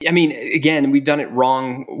I mean, again, we've done it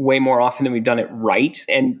wrong way more often than we've done it right.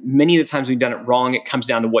 And many of the times we've done it wrong, it comes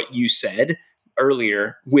down to what you said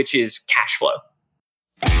earlier, which is cash flow.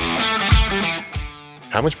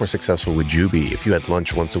 How much more successful would you be if you had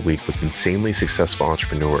lunch once a week with insanely successful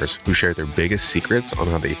entrepreneurs who share their biggest secrets on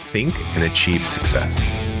how they think and achieve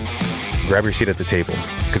success? Grab your seat at the table,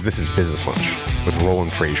 because this is Business Lunch with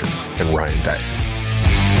Roland Frasier and Ryan Deiss.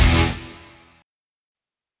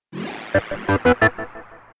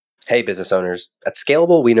 Hey, business owners. At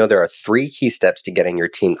Scalable, we know there are 3 key steps to getting your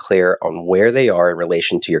team clear on where they are in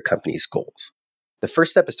relation to your company's goals. The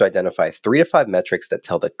first step is to identify 3 to 5 metrics that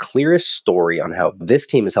tell the clearest story on how this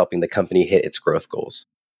team is helping the company hit its growth goals.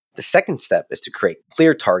 The second step is to create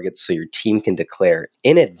clear targets so your team can declare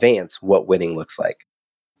in advance what winning looks like.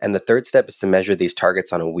 And the third step is to measure these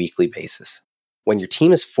targets on a weekly basis. When your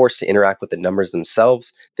team is forced to interact with the numbers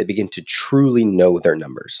themselves, they begin to truly know their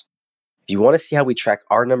numbers. If you want to see how we track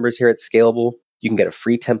our numbers here at Scalable, you can get a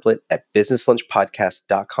free template at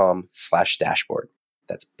businesslunchpodcast.com/dashboard.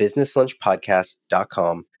 That's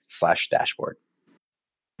businesslunchpodcast.com/dashboard.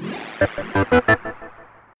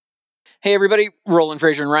 Hey everybody, Roland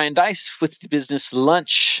Frasier and Ryan Deiss with Business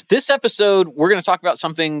Lunch. This episode, we're going to talk about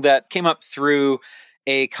something that came up through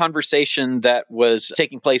a conversation that was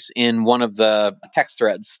taking place in one of the text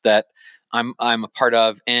threads that I'm a part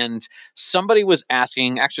of. And somebody was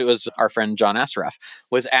asking, actually it was our friend John Assaraf,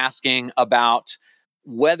 was asking about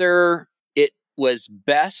whether it was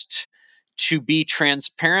best to be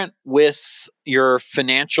transparent with your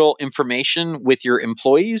financial information with your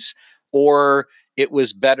employees, or it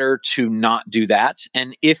was better to not do that.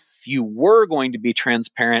 And if you were going to be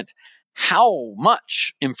transparent, how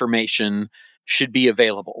much information should be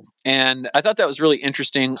available? And I thought that was really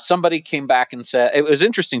interesting. Somebody came back and said, it was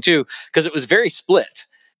interesting too, because it was very split.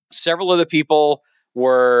 Several of the people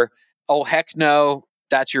were, oh, heck no,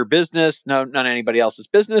 that's your business. No, not anybody else's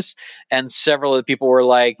business. And several of the people were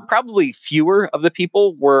like, probably fewer of the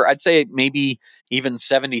people were, I'd say maybe even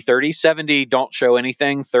 70-30. 70 don't show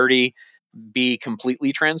anything, 30 be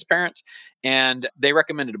completely transparent. And they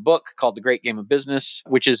recommended a book called The Great Game of Business,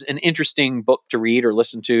 which is an interesting book to read or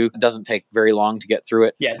listen to. It doesn't take very long to get through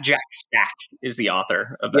it. Yeah, Jack Stack is the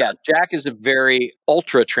author of that. Yeah, Jack is a very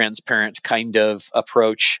ultra transparent kind of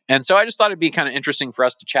approach. And so I just thought it'd be kind of interesting for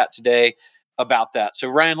us to chat today about that. So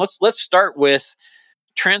Ryan, let's start with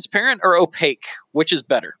transparent or opaque. Which is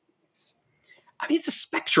better? I mean, it's a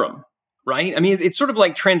spectrum, right? I mean, it's sort of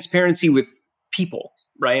like transparency with people,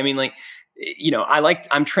 right? I mean, like,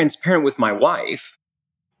 I'm transparent with my wife,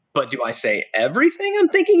 but do I say everything I'm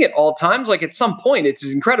thinking at all times? Like at some point, it's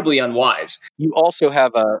incredibly unwise. You also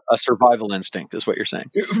have a survival instinct, is what you're saying.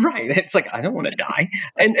 Right. It's like, I don't want to die.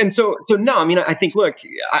 And so no, I mean, I think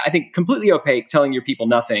completely opaque, telling your people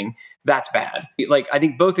nothing, that's bad. Like, I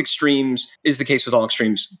think both extremes is the case with all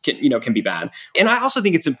extremes can be bad. And I also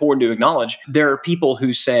think it's important to acknowledge there are people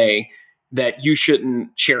who say that you shouldn't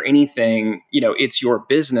share anything, it's your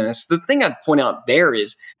business. The thing I'd point out there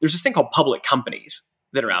is there's this thing called public companies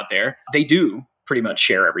that are out there. They do pretty much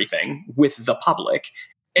share everything with the public,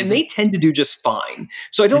 and they tend to do just fine.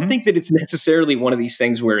 So I don't think that it's necessarily one of these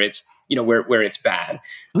things where it's, where it's bad.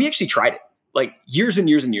 We actually tried it like years and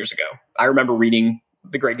years and years ago. I remember reading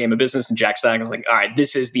The Great Game of Business and Jack Stack. I was like, all right,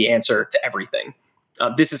 this is the answer to everything.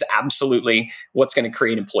 This is absolutely what's going to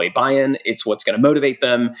create employee buy-in. It's what's going to motivate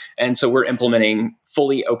them. And so we're implementing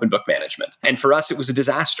fully open book management. And for us, it was a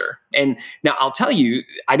disaster. And now I'll tell you,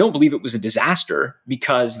 I don't believe it was a disaster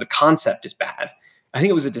because the concept is bad. I think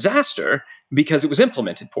it was a disaster because it was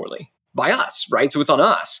implemented poorly by us, right? So it's on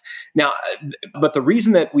us. Now, but the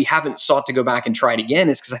reason that we haven't sought to go back and try it again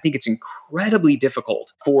is because I think it's incredibly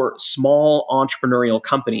difficult for small entrepreneurial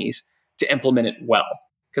companies to implement it well.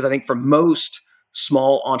 Because I think for most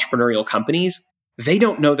small entrepreneurial companies, they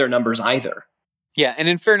don't know their numbers either. Yeah. And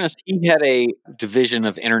in fairness, he had a division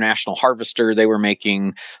of International Harvester. They were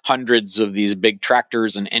making hundreds of these big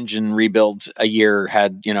tractors and engine rebuilds a year,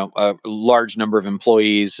 had, a large number of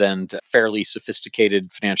employees and fairly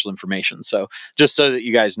sophisticated financial information. So just so that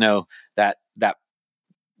you guys know that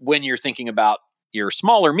when you're thinking about your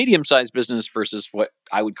small or medium-sized business versus what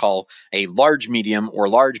I would call a large, medium, or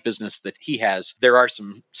large business that he has, there are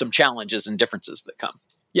some challenges and differences that come.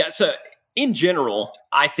 Yeah. So in general,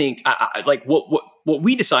 I think like what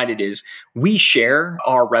we decided is we share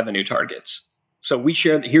our revenue targets. So we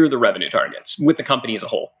share here are the revenue targets with the company as a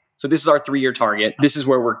whole. So this is our 3-year target. This is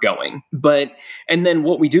where we're going. And then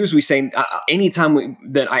what we do is we say anytime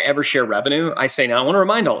that I ever share revenue, I say, now I want to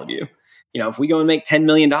remind all of you If we go and make $10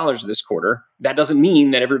 million this quarter, that doesn't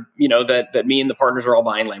mean that that me and the partners are all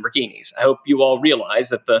buying Lamborghinis. I hope you all realize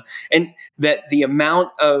that the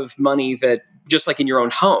amount of money that, just like in your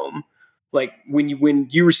own home, like when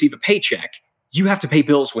you receive a paycheck, you have to pay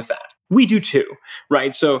bills with that. We do too,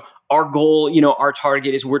 right? So our goal, our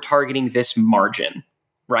target is we're targeting this margin,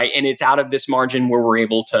 right? And it's out of this margin where we're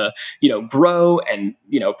able to, grow and,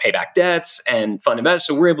 pay back debts and fund investments.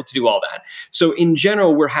 So we're able to do all that. So in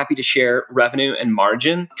general, we're happy to share revenue and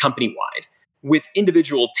margin company-wide. With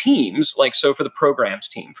individual teams, like so for the programs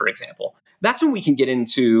team, for example, that's when we can get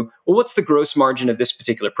into, well, what's the gross margin of this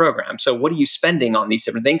particular program? So what are you spending on these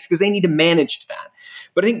different things? Because they need to manage that.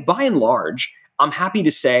 But I think by and large, I'm happy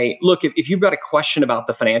to say, look, if you've got a question about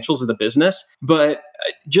the financials of the business, but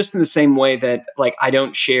just in the same way that like I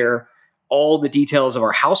don't share all the details of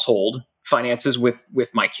our household finances with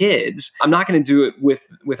my kids, I'm not going to do it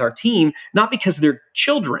with our team, not because they're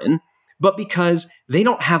children, but because they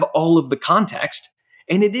don't have all of the context.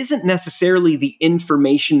 And it isn't necessarily the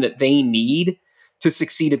information that they need to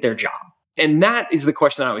succeed at their job. And that is the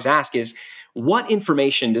question that I always ask is, what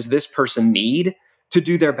information does this person need to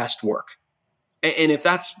do their best work? And if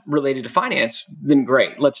that's related to finance, then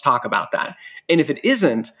great, let's talk about that. And if it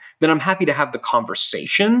isn't, then I'm happy to have the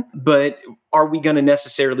conversation. But are we going to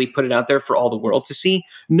necessarily put it out there for all the world to see?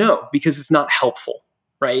 No, because it's not helpful.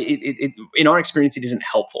 Right? In our experience, it isn't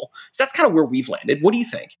helpful. So that's kind of where we've landed. What do you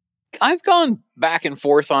think? I've gone back and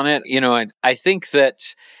forth on it. I think that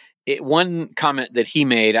one comment that he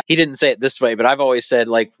made, he didn't say it this way, but I've always said,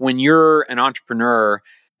 like, when you're an entrepreneur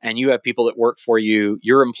and you have people that work for you,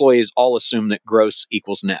 your employees all assume that gross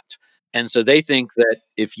equals net. And so they think that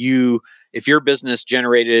if your business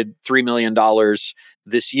generated $3 million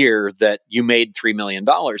this year, that you made $3 million.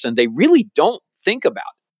 And they really don't think about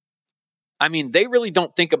it. I mean, they really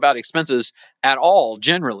don't think about expenses at all,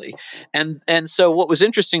 generally. And so what was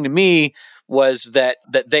interesting to me was that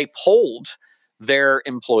they polled their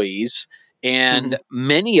employees, and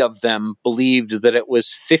many of them believed that it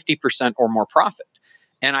was 50% or more profit.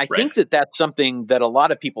 And I think that that's something that a lot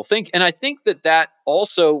of people think. And I think that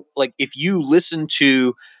also, like, if you listen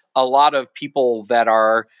to a lot of people that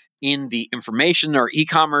are in the information or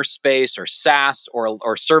e-commerce space or SaaS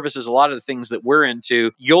or services, a lot of the things that we're into,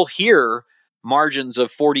 you'll hear margins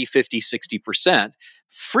of 40, 50, 60%.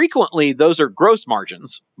 Frequently, those are gross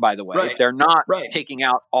margins, by the way. Right. They're not taking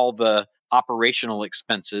out all the operational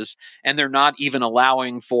expenses, and they're not even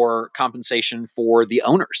allowing for compensation for the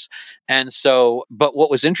owners. And so, but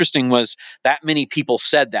what was interesting was that many people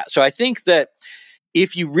said that. So I think that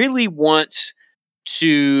if you really want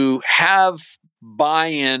to have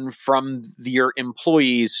buy-in from your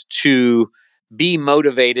employees to be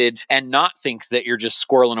motivated and not think that you're just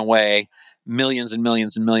squirreling away millions and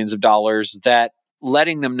millions and millions of dollars, that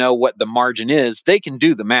letting them know what the margin is, they can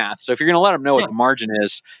do the math. So if you're going to let them know what the margin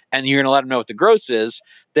is and you're going to let them know what the gross is,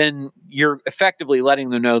 then you're effectively letting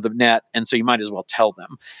them know the net. And so you might as well tell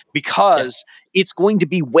them, because it's going to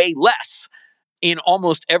be way less in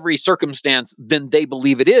almost every circumstance than they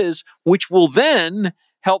believe it is, which will then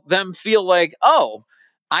help them feel like, oh,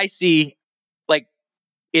 I see, like,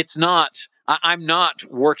 I'm not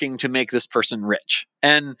working to make this person rich.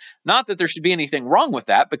 And not that there should be anything wrong with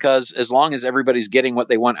that, because as long as everybody's getting what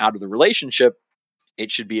they want out of the relationship,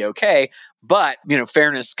 it should be okay. But,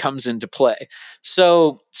 fairness comes into play.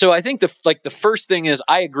 So I think the first thing is,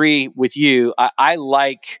 I agree with you. I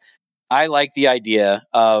like the idea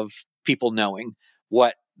of people knowing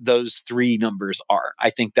what those three numbers are. I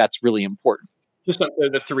think that's really important. Just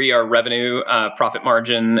the three are revenue, profit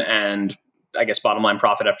margin, and I guess bottom line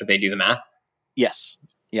profit after they do the math. Yes.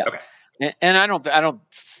 Yeah. Okay. And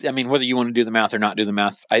I mean, whether you want to do the math or not do the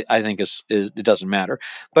math, I think it doesn't matter.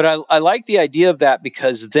 But I like the idea of that,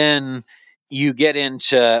 because then you get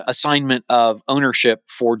into assignment of ownership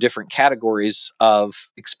for different categories of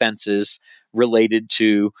expenses related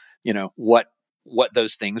to, what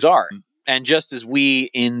those things are. And just as we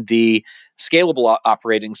in the scalable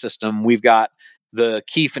operating system, we've got the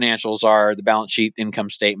key financials are the balance sheet, income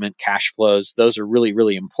statement, cash flows. Those are really,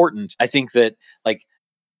 really important. I think that, like,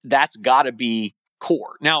 that's got to be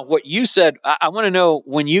core. Now, what you said, I want to know,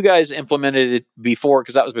 when you guys implemented it before,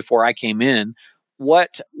 because that was before I came in,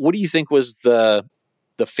 what do you think was the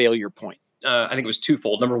failure point? I think it was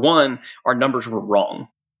twofold. Number one, our numbers were wrong.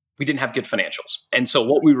 We didn't have good financials. And so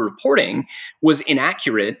what we were reporting was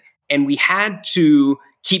inaccurate, and we had to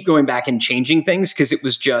keep going back and changing things, because it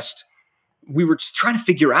was just, we were just trying to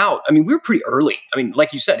figure out. I mean, we were pretty early. I mean,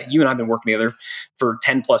 like you said, you and I have been working together for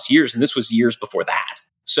 10 plus years, and this was years before that.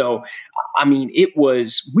 So, I mean,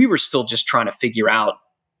 we were still just trying to figure out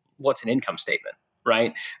what's an income statement.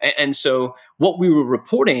 right? And so what we were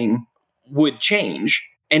reporting would change,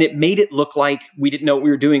 and it made it look like we didn't know what we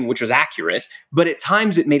were doing, which was accurate. But at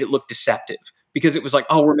times it made it look deceptive because it was like,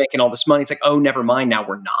 oh, we're making all this money. It's like, oh, never mind. Now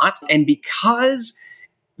we're not. And because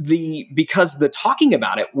the talking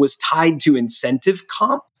about it was tied to incentive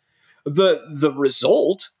comp, the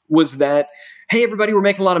result was that, hey, everybody, we're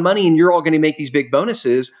making a lot of money and you're all going to make these big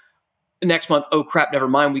bonuses. Next month, oh crap, never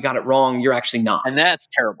mind, we got it wrong. You're actually not. And that's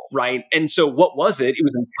terrible. Right. And so what was it? It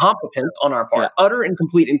was incompetence on our part, utter and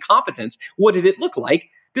complete incompetence. What did it look like?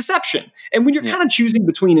 Deception. And when you're kind of choosing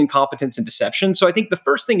between incompetence and deception, so I think the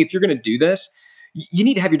first thing, if you're going to do this, you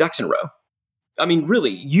need to have your ducks in a row. I mean,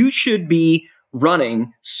 really, you should be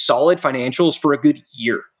running solid financials for a good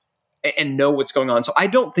year and know what's going on. So I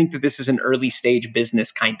don't think that this is an early stage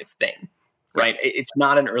business kind of thing. Right. It's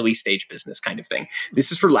not an early stage business kind of thing.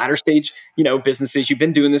 This is for latter stage, businesses. You've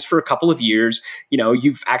been doing this for a couple of years.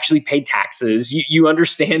 You've actually paid taxes. You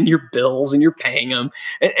understand your bills and you're paying them.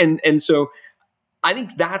 And so I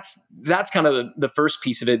think that's kind of the first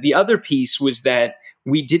piece of it. The other piece was that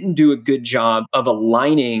we didn't do a good job of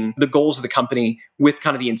aligning the goals of the company with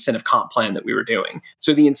kind of the incentive comp plan that we were doing.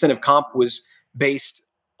 So the incentive comp was based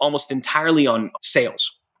almost entirely on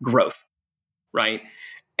sales growth, right?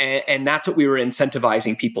 And that's what we were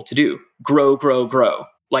incentivizing people to do. Grow, grow, grow.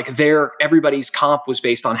 Like everybody's comp was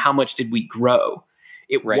based on how much did we grow.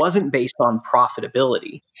 It wasn't based on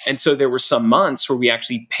profitability. And so there were some months where we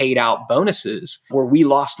actually paid out bonuses where we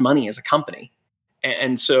lost money as a company.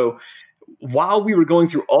 And so while we were going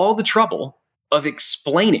through all the trouble of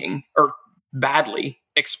explaining, or badly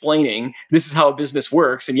explaining, this is how a business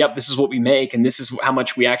works, and yep, this is what we make, and this is how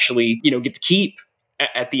much we actually, get to keep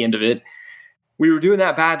at the end of it, we were doing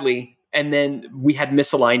that badly. And then we had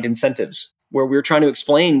misaligned incentives where we were trying to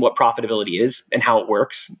explain what profitability is and how it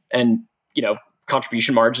works and,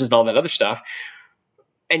 contribution margins and all that other stuff.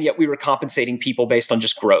 And yet we were compensating people based on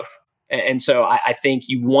just growth. And so I think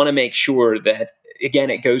you want to make sure that, again,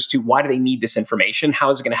 it goes to why do they need this information? How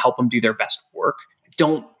is it going to help them do their best work?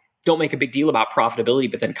 Don't make a big deal about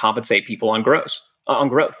profitability, but then compensate people on growth.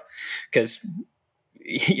 Because,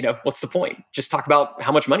 what's the point? Just talk about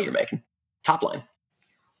how much money you're making. Top line.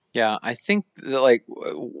 Yeah, I think that,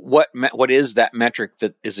 what is that metric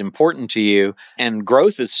that is important to you? And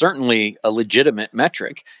growth is certainly a legitimate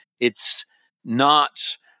metric. It's not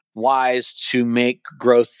wise to make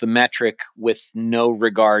growth the metric with no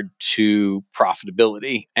regard to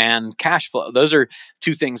profitability and cash flow. Those are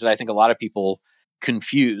two things that I think a lot of people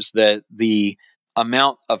confuse, that the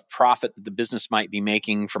amount of profit that the business might be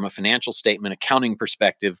making from a financial statement accounting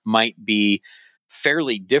perspective might be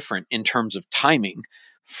fairly different in terms of timing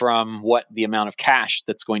from what the amount of cash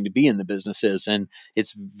that's going to be in the business is. And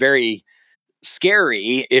it's very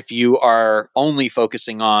scary if you are only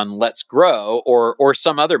focusing on let's grow or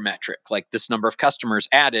some other metric like this number of customers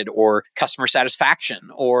added or customer satisfaction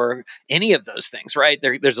or any of those things, right?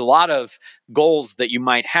 There's a lot of goals that you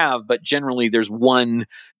might have, but generally there's one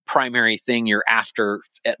primary thing you're after,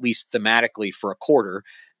 at least thematically, for a quarter.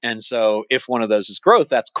 And so if one of those is growth,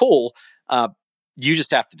 that's cool. You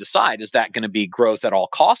just have to decide, is that going to be growth at all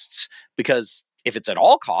costs? Because if it's at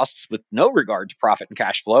all costs with no regard to profit and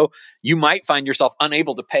cash flow, you might find yourself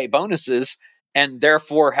unable to pay bonuses and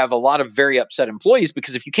therefore have a lot of very upset employees,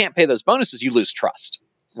 because if you can't pay those bonuses, you lose trust,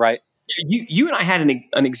 right? You and I had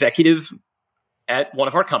an executive at one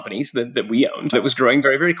of our companies that we owned that was growing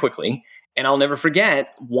very, very quickly. And I'll never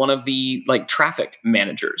forget, one of the traffic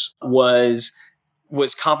managers was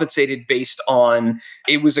compensated based on,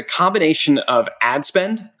 it was a combination of ad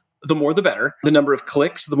spend, the more the better, the number of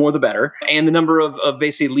clicks, the more the better, and the number of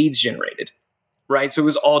basically leads generated, right? So it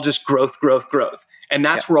was all just growth. And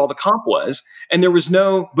that's where all the comp was. And there was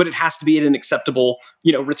but it has to be at an acceptable,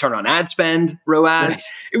 return on ad spend, ROAS. Right.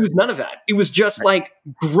 It was none of that. It was just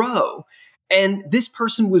grow. And this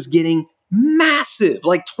person was getting massive,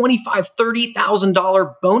 $25,000,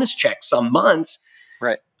 $30,000 bonus checks some months.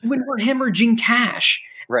 Right. When we're hemorrhaging cash,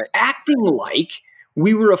 right, acting like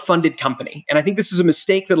we were a funded company. And I think this is a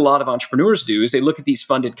mistake that a lot of entrepreneurs do, is they look at these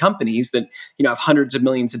funded companies that, have hundreds of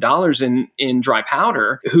millions of dollars in dry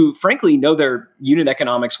powder, who frankly know their unit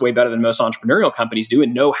economics way better than most entrepreneurial companies do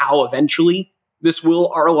and know how eventually this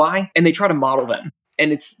will ROI, and they try to model them.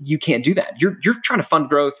 And you can't do that. You're trying to fund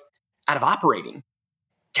growth out of operating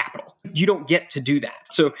capital. You don't get to do that.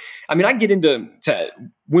 So, I can get into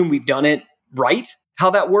when we've done it right, how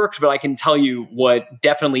that worked, but I can tell you what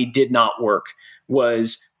definitely did not work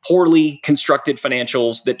was poorly constructed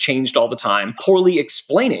financials that changed all the time, poorly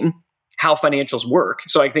explaining how financials work.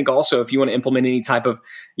 So I think also if you want to implement any type of,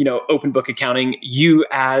 open book accounting, you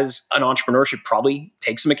as an entrepreneur should probably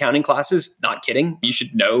take some accounting classes. Not kidding. You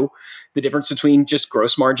should know the difference between just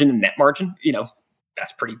gross margin and net margin.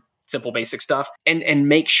 That's pretty simple, basic stuff. And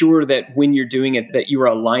make sure that when you're doing it, that you are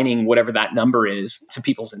aligning whatever that number is to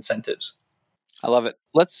people's incentives. I love it.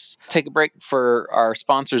 Let's take a break for our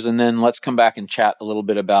sponsors, and then let's come back and chat a little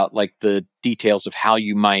bit about like the details of how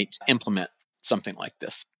you might implement something like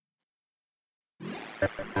this.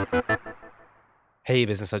 Hey,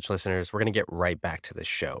 Business Lunch listeners, we're going to get right back to the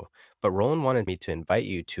show. But Roland wanted me to invite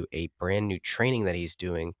you to a brand new training that he's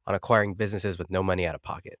doing on acquiring businesses with no money out of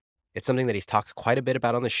pocket. It's something that he's talked quite a bit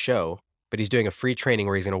about on the show, but he's doing a free training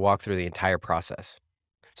where he's going to walk through the entire process.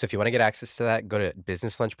 So if you want to get access to that, go to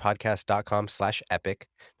businesslunchpodcast.com/epic.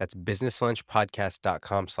 That's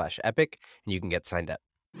businesslunchpodcast.com/epic, and you can get signed up.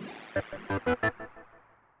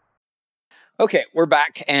 Okay, we're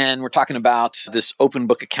back and we're talking about this open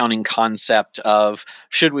book accounting concept of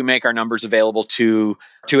should we make our numbers available to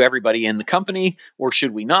everybody in the company or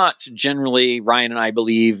should we not? Generally, Ryan and I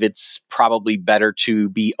believe it's probably better to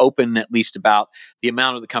be open at least about the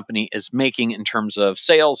amount of the company is making in terms of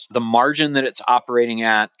sales, the margin that it's operating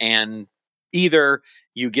at, and either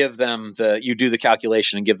you give them you do the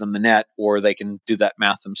calculation and give them the net, or they can do that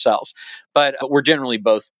math themselves. But we're generally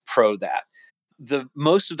both pro that. The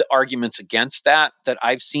most of the arguments against that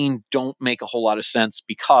I've seen don't make a whole lot of sense,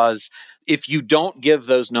 because if you don't give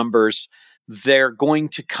those numbers, they're going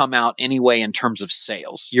to come out anyway in terms of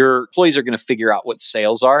sales. Your employees are going to figure out what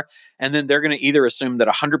sales are, and then they're going to either assume that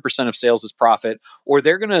 100% of sales is profit, or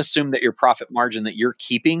they're going to assume that your profit margin that you're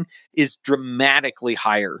keeping is dramatically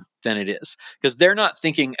higher than it is, because they're not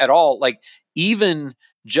thinking at all, like even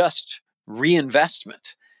just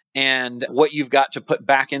reinvestment and what you've got to put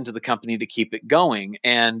back into the company to keep it going,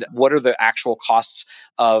 and what are the actual costs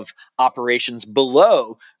of operations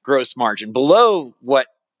below gross margin, below what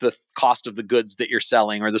the cost of the goods that you're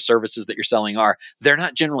selling or the services that you're selling are. They're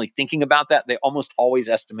not generally thinking about that. They almost always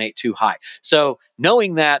estimate too high. So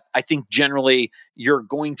knowing that, I think generally you're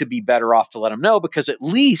going to be better off to let them know, because at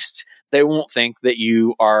least they won't think that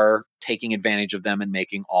you are taking advantage of them and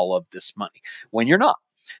making all of this money when you're not.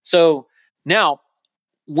 So now,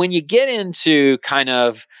 when you get into kind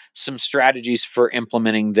of some strategies for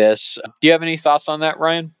implementing this, do you have any thoughts on that,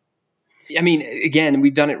 Ryan? I mean, again,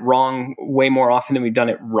 we've done it wrong way more often than we've done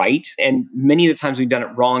it right. And many of the times we've done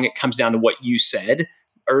it wrong, it comes down to what you said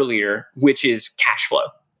earlier, which is cash flow,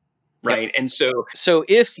 right? Yep. And so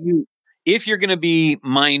if you're going to be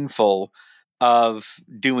mindful of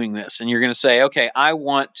doing this and you're going to say, okay, I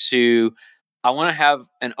want to have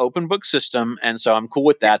an open book system, and so I'm cool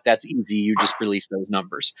with that. That's easy. You just release those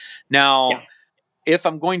numbers. Now, if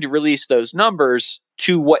I'm going to release those numbers,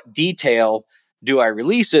 to what detail do I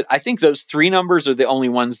release it? I think those 3 numbers are the only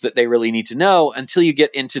ones that they really need to know until you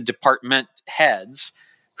get into department heads,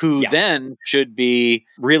 who then should be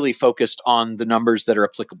really focused on the numbers that are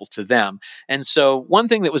applicable to them. And so one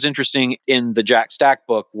thing that was interesting in the Jack Stack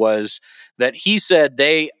book was that he said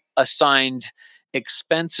they assigned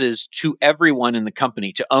expenses to everyone in the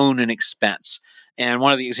company to own an expense. And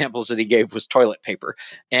one of the examples that he gave was toilet paper.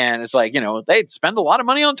 And it's like, they'd spend a lot of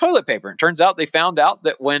money on toilet paper. And it turns out they found out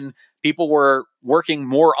that when people were working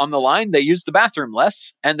more on the line, they used the bathroom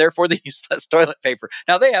less, and therefore they used less toilet paper.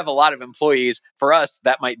 Now, they have a lot of employees. For us,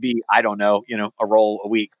 that might be, I don't know, a roll a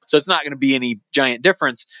week. So it's not going to be any giant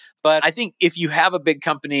difference. But I think if you have a big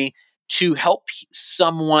company, to help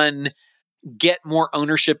someone get more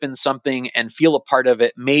ownership in something and feel a part of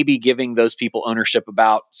it, maybe giving those people ownership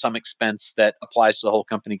about some expense that applies to the whole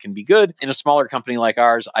company can be good. In a smaller company like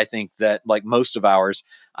ours, I think that, like most of ours,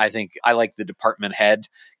 I think I like the department head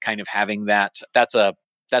kind of having that. That's a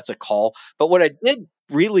call. But what I did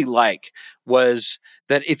really like was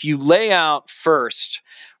that if you lay out first,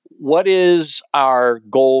 what is our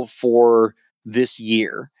goal for this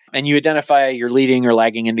year? And you identify your leading or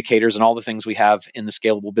lagging indicators and all the things we have in the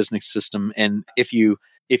scalable business system. And if you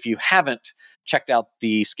haven't checked out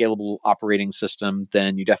the scalable operating system,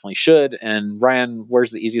 then you definitely should. And Ryan,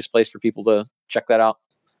 where's the easiest place for people to check that out?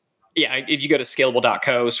 Yeah, if you go to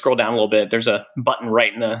scalable.co, scroll down a little bit, there's a button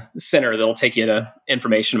right in the center that'll take you to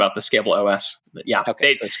information about the Scalable OS. But yeah,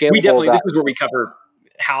 okay, this is where we cover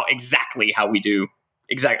how we do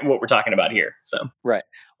exactly what we're talking about here. So right.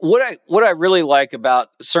 What I really like about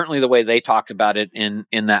certainly the way they talked about it in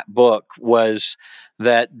that book was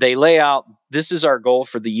that they lay out, this is our goal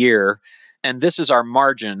for the year, and this is our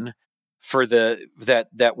margin for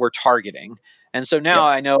that we're targeting. And so now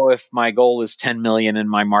I know if my goal is 10 million and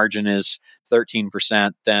my margin is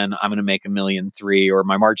 13%, then I'm going to make $1.3 million, or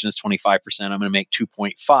my margin is 25%, I'm going to make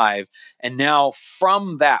 2.5. And now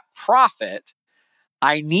from that profit,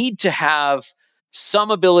 I need to have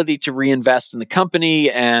some ability to reinvest in the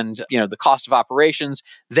company and, the cost of operations.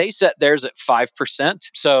 They set theirs at 5%.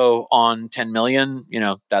 So on 10 million,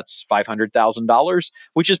 that's $500,000,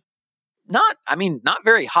 which is not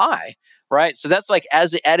very high, right? So that's like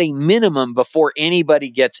at a minimum, before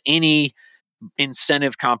anybody gets any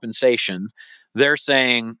incentive compensation, they're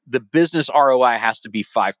saying the business ROI has to be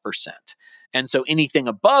 5%. And so anything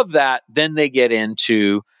above that, then they get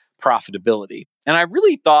into profitability. And I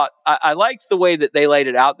really thought, I liked the way that they laid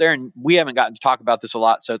it out there. And we haven't gotten to talk about this a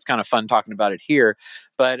lot, so it's kind of fun talking about it here.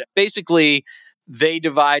 But basically, they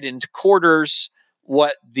divide into quarters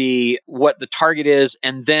what the target is,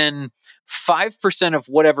 and then 5% of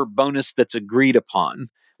whatever bonus that's agreed upon.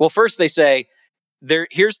 Well, first they say,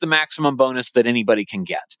 here's the maximum bonus that anybody can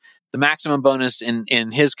get. The maximum bonus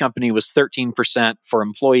in his company was 13% for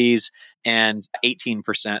employees and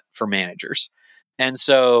 18% for managers. And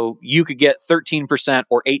so you could get 13%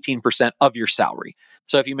 or 18% of your salary.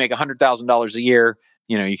 So if you make $100,000 a year,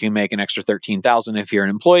 you can make an extra $13,000 if you're an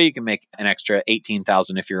employee. You can make an extra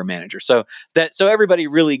 $18,000 if you're a manager. So everybody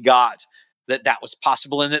really got that was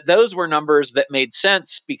possible, and that those were numbers that made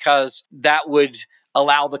sense, because that would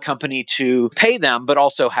allow the company to pay them, but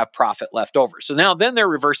also have profit left over. So now then they're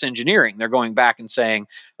reverse engineering. They're going back and saying,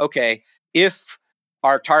 okay, if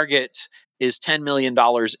our target is $10 million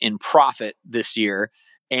in profit this year,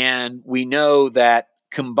 and we know that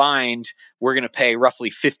combined, we're going to pay roughly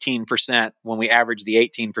 15% when we average the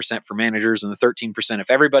 18% for managers and the 13% if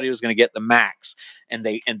everybody was going to get the max, and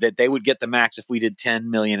that they would get the max if we did 10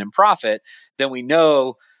 million in profit, then we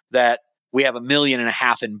know that we have $1.5 million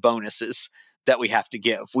in bonuses that we have to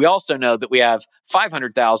give. We also know that we have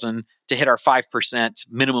 500,000 to hit our 5%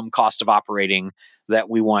 minimum cost of operating that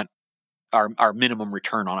we want our minimum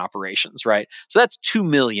return on operations, right? So that's 2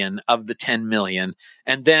 million of the 10 million.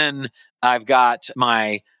 And then I've got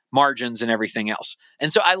my margins and everything else.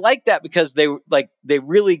 And so I like that, because they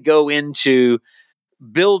really go into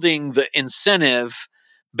building the incentive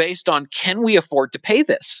based on, can we afford to pay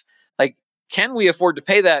this? Like, can we afford to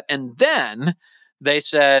pay that? And then they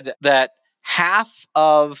said that half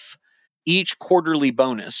of each quarterly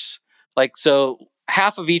bonus,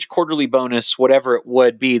 half of each quarterly bonus, whatever it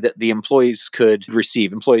would be that the employees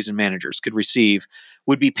and managers could receive,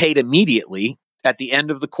 would be paid immediately at the end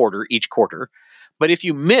of the quarter, each quarter. But if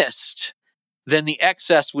you missed, then the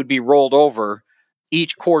excess would be rolled over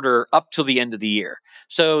each quarter up till the end of the year.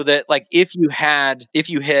 So that, if you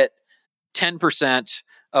hit 10%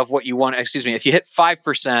 of what you want, if you hit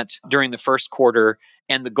 5% during the first quarter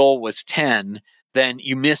and the goal was 10, then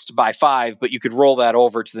you missed by 5, but you could roll that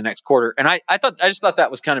over to the next quarter. And I just thought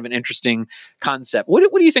that was kind of an interesting concept. What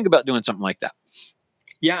do you think about doing something like that?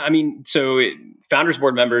 Yeah, so Founders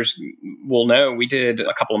Board members will know, we did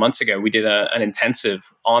a couple of months ago, we did an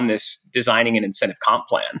intensive on this designing an incentive comp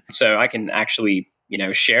plan. So I can actually,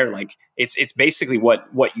 share, it's basically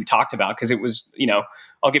what you talked about, because it was,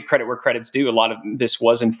 I'll give credit where credit's due. A lot of this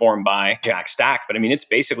was informed by Jack Stack, but it's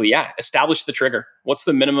basically, establish the trigger. What's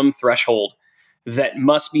the minimum threshold that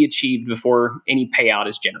must be achieved before any payout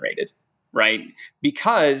is generated, right?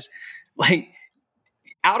 Because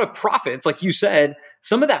out of profits, like you said,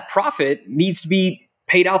 some of that profit needs to be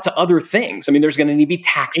paid out to other things. There's going to need to be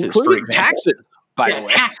taxes, including taxes, by the way.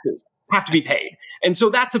 Taxes have to be paid. And so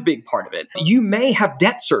that's a big part of it. You may have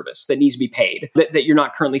debt service that needs to be paid that you're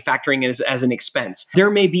not currently factoring as an expense. There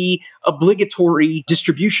may be obligatory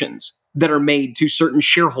distributions that are made to certain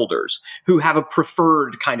shareholders who have a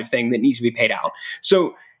preferred kind of thing that needs to be paid out.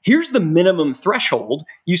 So here's the minimum threshold.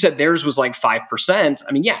 You said theirs was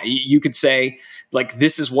 5%. You could say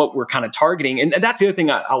this is what we're kind of targeting. And that's the other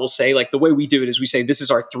thing I will say, the way we do it is we say, this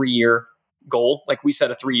is our 3-year goal. We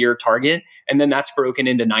set a 3-year target, and then that's broken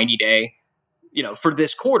into 90-day, for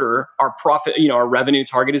this quarter, our profit, our revenue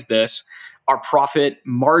target is this. Our profit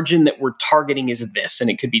margin that we're targeting is this. And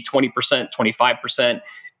it could be 20%, 25%,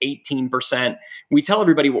 18%. We tell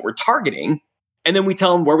everybody what we're targeting, and then we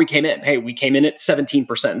tell them where we came in. Hey, we came in at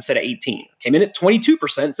 17% instead of 18. Came in at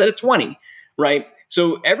 22% instead of 20, right?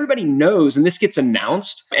 So everybody knows, and this gets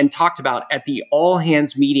announced and talked about at the all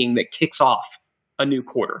hands meeting that kicks off a new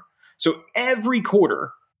quarter. So every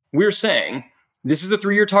quarter we're saying, this is the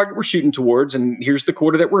 3-year target we're shooting towards, and here's the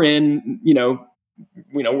quarter that we're in.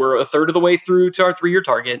 We're a third of the way through to our 3-year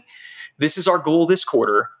target. This is our goal this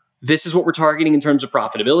quarter. This is what we're targeting in terms of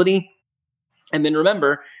profitability. And then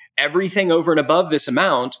remember, everything over and above this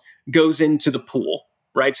amount goes into the pool,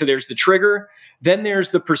 right? So there's the trigger, then there's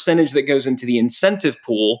the percentage that goes into the incentive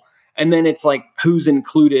pool, And then it's like, who's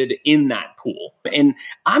included in that pool? And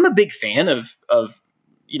I'm a big fan of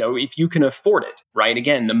if you can afford it, right?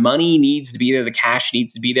 Again, the money needs to be there. The cash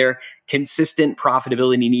needs to be there. Consistent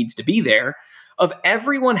profitability needs to be there, of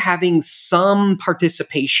everyone having some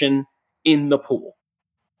participation in the pool,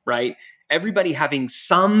 right? Everybody having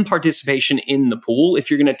some participation in the pool. If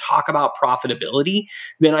you're going to talk about profitability,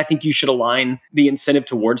 then I think you should align the incentive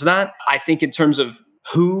towards that. I think in terms of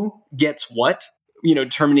who gets what,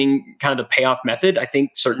 determining kind of the payoff method, I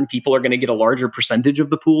think certain people are going to get a larger percentage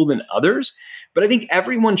of the pool than others. But I think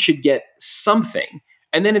everyone should get something.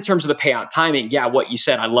 And then in terms of the payout timing, yeah, what you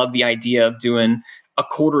said, I love the idea of doing a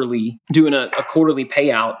quarterly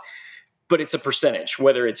payout, but it's a percentage,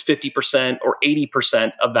 whether it's 50% or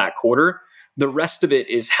 80% of that quarter. The rest of it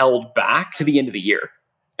is held back to the end of the year.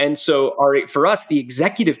 And so for us, the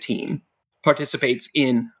executive team participates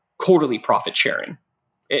in quarterly profit sharing.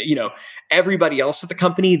 Everybody else at the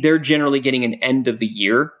company, they're generally getting an end of the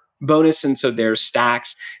year bonus. And so there's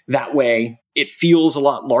stacks. That way it feels a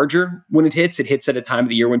lot larger when it hits. It hits at a time of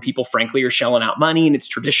the year when people frankly are shelling out money, and it's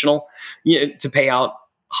traditional to pay out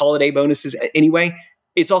holiday bonuses anyway.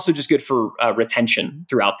 It's also just good for retention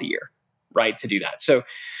throughout the year, right? To do that. So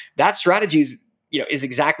that strategy is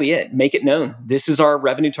exactly it. Make it known. This is our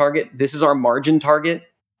revenue target. This is our margin target.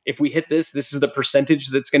 If we hit this is the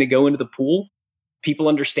percentage that's going to go into the pool. People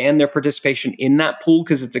understand their participation in that pool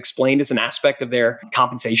because it's explained as an aspect of their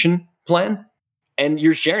compensation plan. And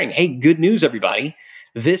you're sharing, hey, good news, everybody.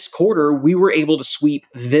 This quarter, we were able to sweep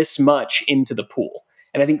this much into the pool.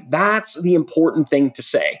 And I think that's the important thing to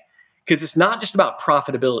say, because it's not just about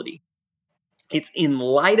profitability. It's in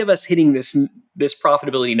light of us hitting this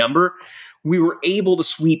profitability number, we were able to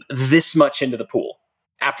sweep this much into the pool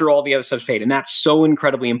after all the other stuff's paid. And that's so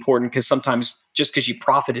incredibly important, because sometimes just because you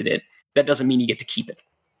profited it, that doesn't mean you get to keep it.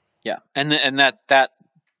 Yeah. And that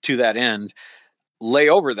to that end, lay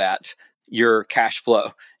over that your cash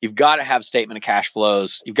flow. You've got to have statement of cash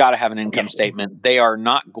flows. You've got to have an income statement. They are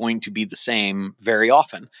not going to be the same very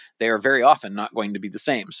often. They are very often not going to be the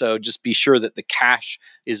same. So just be sure that the cash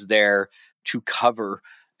is there to cover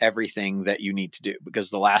everything that you need to do, because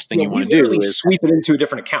the last thing you want to do is sweep it into a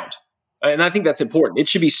different account. And I think that's important. It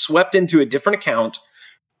should be swept into a different account,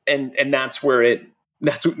 and that's where it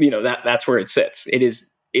sits.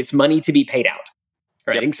 It's money to be paid out.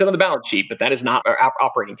 Right? Yep. It can sit on the balance sheet, but that is not our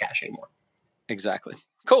operating cash anymore. Exactly.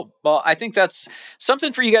 Cool. Well, I think that's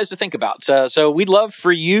something for you guys to think about. So we'd love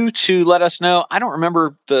for you to let us know. I don't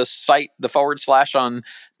remember the site, the / on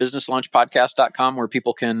businesslunchpodcast.com, where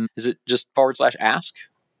people can, is it just /ask?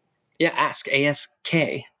 Yeah. Ask, ASK.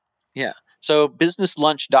 Yeah. So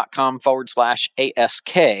businesslunch.com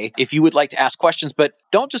 /ASK. If you would like to ask questions, but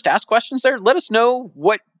don't just ask questions there. Let us know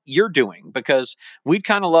what you're doing, because we'd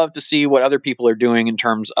kind of love to see what other people are doing in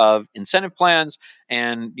terms of incentive plans.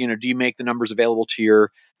 And, do you make the numbers available to your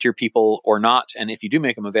people or not? And if you do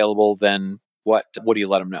make them available, then what do you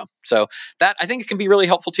let them know? So that, I think it can be really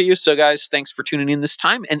helpful to you. So guys, thanks for tuning in this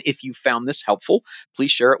time. And if you found this helpful, please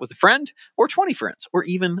share it with a friend or 20 friends or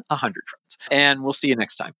even 100 friends. And we'll see you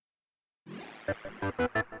next time.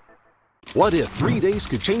 What if 3 days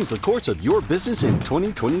could change the course of your business in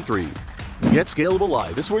 2023? Get Scalable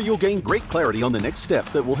Live is where you'll gain great clarity on the next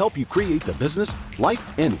steps that will help you create the business,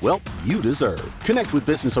 life, and wealth you deserve. Connect with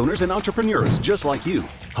business owners and entrepreneurs just like you,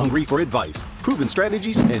 hungry for advice, proven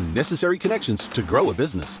strategies, and necessary connections to grow a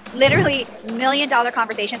business. Literally $1 million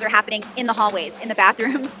conversations are happening in the hallways, in the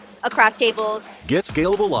bathrooms, across tables. Get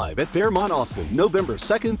Scalable Live at Fairmont Austin, November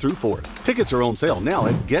 2nd through 4th. Tickets are on sale now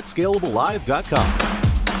at getscalablelive.com.